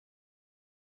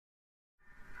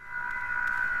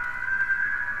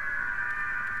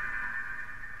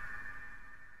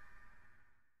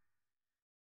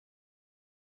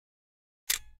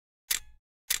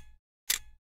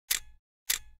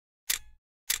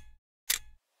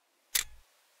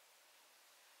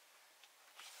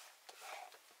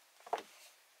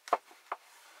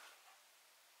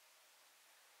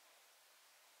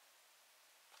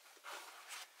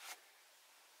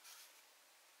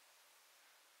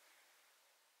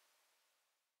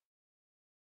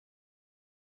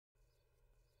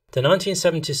The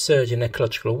 1970s surge in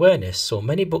ecological awareness saw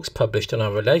many books published on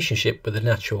our relationship with the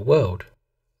natural world.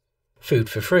 Food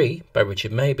for Free by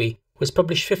Richard Mabey was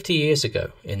published 50 years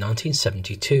ago in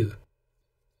 1972.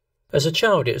 As a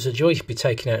child, it was a joy to be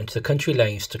taken out into the country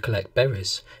lanes to collect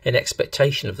berries, in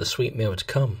expectation of the sweet meal to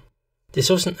come. This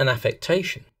wasn't an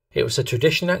affectation, it was a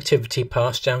traditional activity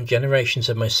passed down generations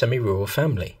of my semi-rural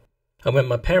family, and when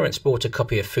my parents bought a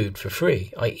copy of Food for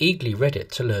Free, I eagerly read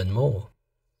it to learn more.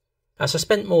 As I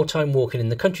spent more time walking in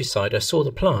the countryside, I saw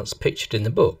the plants pictured in the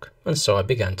book, and so I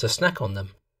began to snack on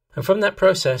them. And from that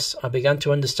process, I began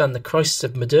to understand the crisis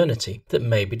of modernity that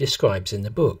Mabey describes in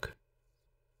the book.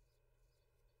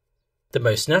 The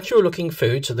most natural-looking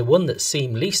foods are the ones that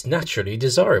seem least naturally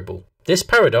desirable. This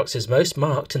paradox is most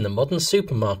marked in the modern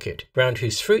supermarket, round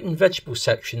whose fruit and vegetable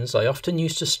sections I often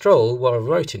used to stroll while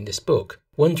writing this book,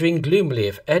 wondering gloomily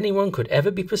if anyone could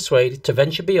ever be persuaded to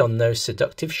venture beyond those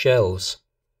seductive shelves.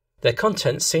 Their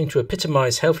contents seem to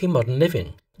epitomise healthy modern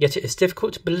living, yet it is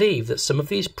difficult to believe that some of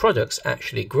these products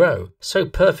actually grow, so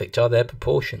perfect are their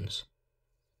proportions.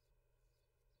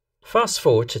 Fast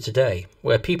forward to today,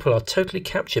 where people are totally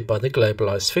captured by the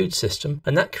globalised food system,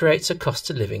 and that creates a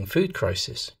cost-of-living food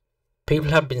crisis.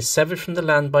 People have been severed from the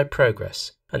land by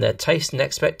progress, and their tastes and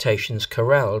expectations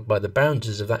corralled by the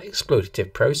boundaries of that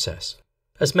exploitative process.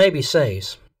 As Mabey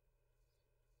says,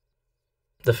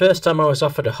 "The first time I was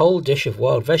offered a whole dish of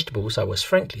wild vegetables, I was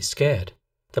frankly scared.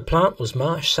 The plant was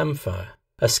marsh samphire,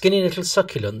 a skinny little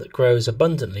succulent that grows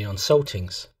abundantly on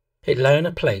saltings. It lay on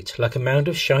a plate like a mound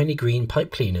of shiny green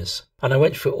pipe cleaners, and I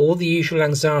went through all the usual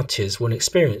anxieties one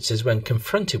experiences when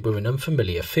confronted with an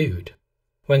unfamiliar food.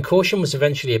 When caution was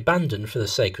eventually abandoned for the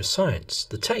sake of science,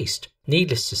 the taste,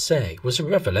 needless to say, was a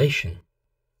revelation."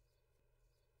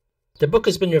 The book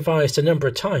has been revised a number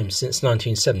of times since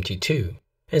 1972.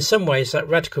 In some ways, that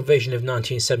radical vision of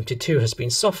 1972 has been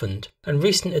softened, and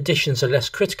recent editions are less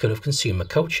critical of consumer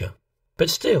culture. But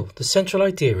still, the central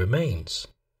idea remains.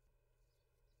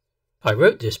 I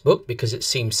wrote this book because it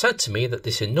seems sad to me that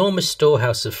this enormous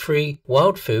storehouse of free,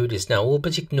 wild food is now all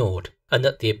but ignored, and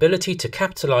that the ability to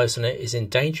capitalise on it is in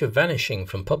danger of vanishing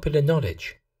from popular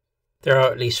knowledge. There are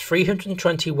at least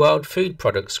 320 wild food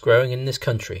products growing in this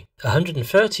country,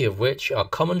 130 of which are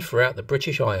common throughout the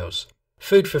British Isles.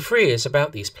 Food for Free is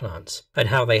about these plants, and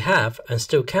how they have and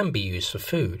still can be used for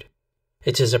food.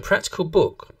 It is a practical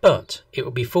book, but it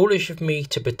would be foolish of me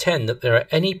to pretend that there are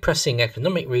any pressing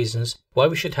economic reasons why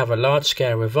we should have a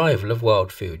large-scale revival of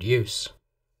wild food use.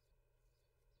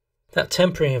 That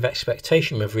tempering of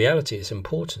expectation with reality is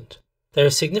important. There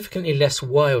is significantly less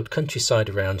wild countryside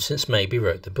around since Mabey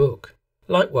wrote the book.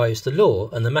 Likewise, the law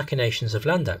and the machinations of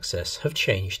land access have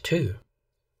changed too.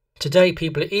 Today,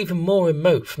 people are even more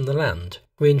remote from the land,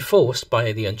 reinforced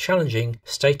by the unchallenging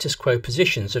status quo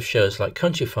positions of shows like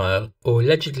Countryfile or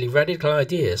allegedly radical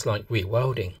ideas like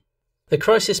rewilding. The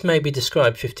crisis may be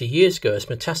described 50 years ago as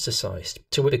metastasized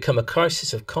to become a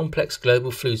crisis of complex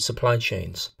global food supply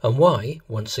chains, and why,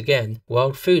 once again,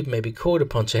 wild food may be called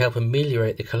upon to help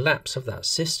ameliorate the collapse of that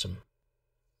system.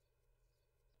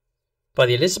 By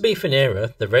the Elizabethan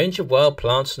era, the range of wild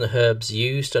plants and herbs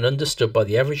used and understood by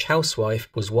the average housewife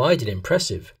was wide and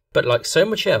impressive, but like so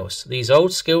much else, these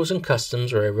old skills and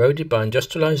customs were eroded by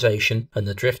industrialization and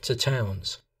the drift to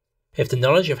towns. If the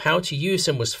knowledge of how to use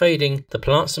them was fading, the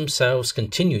plants themselves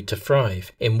continued to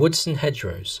thrive in woods and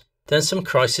hedgerows. Then some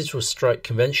crisis will strike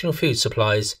conventional food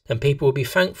supplies, and people will be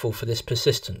thankful for this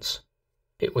persistence.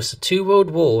 It was the 2 world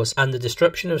wars and the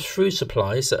disruption of food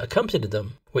supplies that accompanied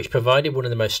them, which provided one of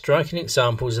the most striking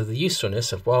examples of the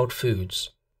usefulness of wild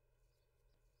foods.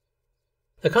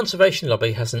 The conservation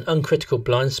lobby has an uncritical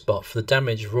blind spot for the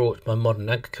damage wrought by modern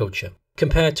agriculture,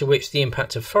 compared to which the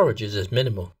impact of foragers is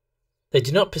minimal. They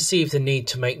do not perceive the need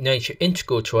to make nature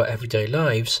integral to our everyday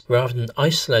lives, rather than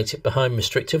isolate it behind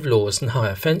restrictive laws and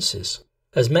higher fences.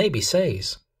 As Mabey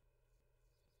says,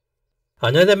 "I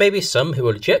know there may be some who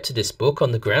will object to this book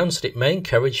on the grounds that it may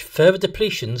encourage further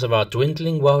depletions of our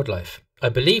dwindling wildlife. I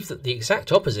believe that the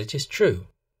exact opposite is true.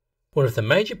 One of the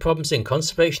major problems in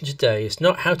conservation today is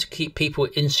not how to keep people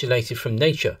insulated from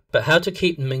nature, but how to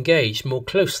keep them engaged more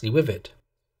closely with it.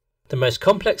 The most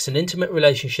complex and intimate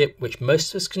relationship which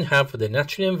most of us can have with the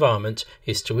natural environment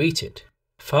is to eat it.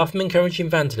 Far from encouraging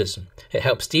vandalism, it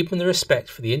helps deepen the respect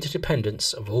for the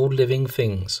interdependence of all living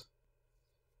things."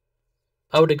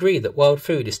 I would agree that wild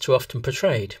food is too often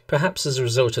portrayed, perhaps as a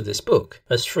result of this book,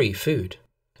 as free food.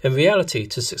 In reality,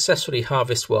 to successfully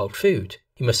harvest wild food,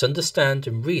 you must understand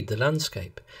and read the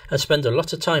landscape, and spend a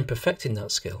lot of time perfecting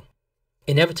that skill.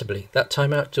 Inevitably, that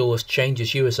time outdoors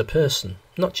changes you as a person,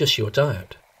 not just your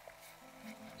diet.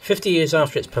 50 years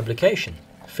after its publication,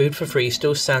 food for free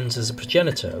still stands as a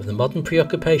progenitor of the modern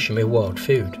preoccupation with wild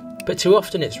food, but too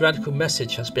often its radical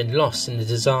message has been lost in the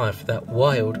desire for that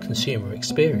wild consumer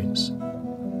experience.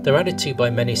 Though added to by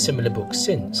many similar books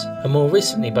since, and more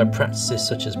recently by practices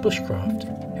such as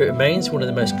bushcraft, it remains one of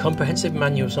the most comprehensive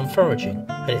manuals on foraging,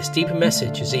 and its deeper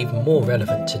message is even more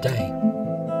relevant today.